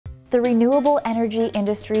The renewable energy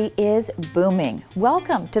industry is booming.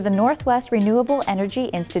 Welcome to the Northwest Renewable Energy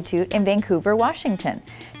Institute in Vancouver, Washington.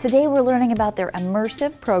 Today we're learning about their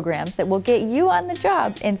immersive programs that will get you on the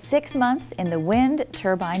job in 6 months in the wind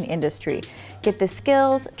turbine industry. Get the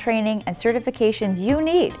skills, training, and certifications you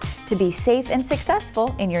need to be safe and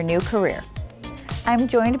successful in your new career. I'm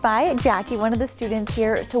joined by Jackie, one of the students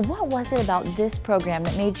here. So what was it about this program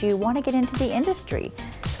that made you want to get into the industry?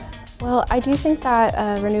 Well, I do think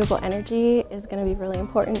that renewable energy is going to be really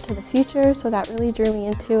important to the future, so that really drew me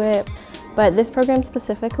into it. But this program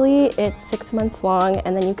specifically, it's 6 months long,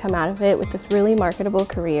 and then you come out of it with this really marketable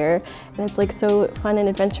career, and it's like so fun and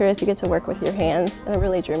adventurous. You get to work with your hands, and it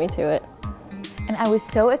really drew me to it. And I was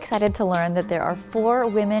so excited to learn that there are 4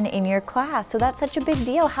 women in your class, so that's such a big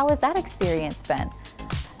deal. How has that experience been?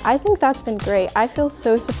 I think that's been great. I feel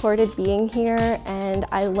so supported being here, and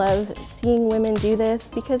I love seeing women do this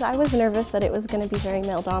because I was nervous that it was going to be very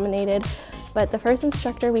male dominated. But the first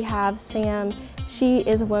instructor we have, Sam, she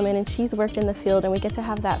is a woman and she's worked in the field, and we get to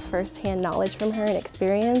have that first-hand knowledge from her and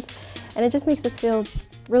experience, and it just makes us feel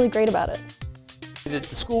really great about it. The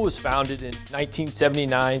school was founded in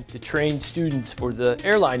 1979 to train students for the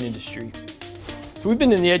airline industry. So we've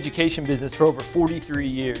been in the education business for over 43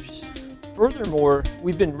 years. Furthermore,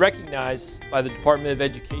 we've been recognized by the Department of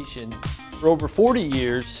Education for over 40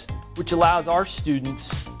 years, which allows our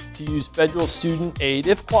students to use federal student aid,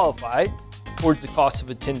 if qualified, towards the cost of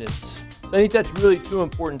attendance. So I think that's really 2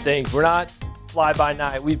 important things. We're not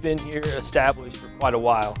fly-by-night. We've been here established for quite a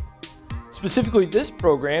while. Specifically, this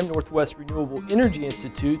program, Northwest Renewable Energy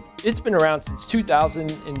Institute, it's been around since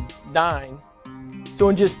 2009. So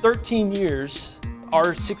in just 13 years,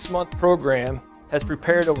 our 6-month program has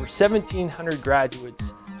prepared over 1,700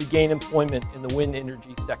 graduates to gain employment in the wind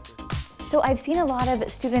energy sector. So I've seen a lot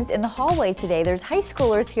of students in the hallway today. There's high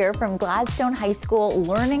schoolers here from Gladstone High School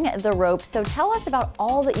learning the ropes. So tell us about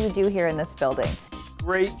all that you do here in this building.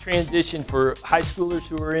 Great transition for high schoolers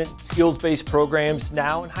who are in skills-based programs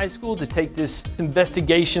now in high school to take this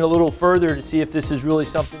investigation a little further to see if this is really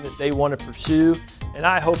something that they want to pursue. And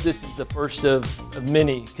I hope this is the first of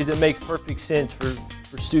many, because it makes perfect sense for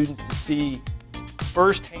students to see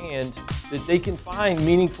firsthand that they can find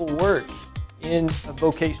meaningful work in a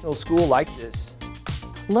vocational school like this.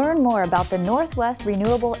 Learn more about the Northwest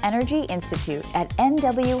Renewable Energy Institute at nw-rei.com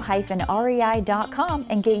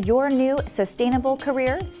and get your new sustainable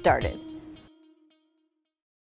career started.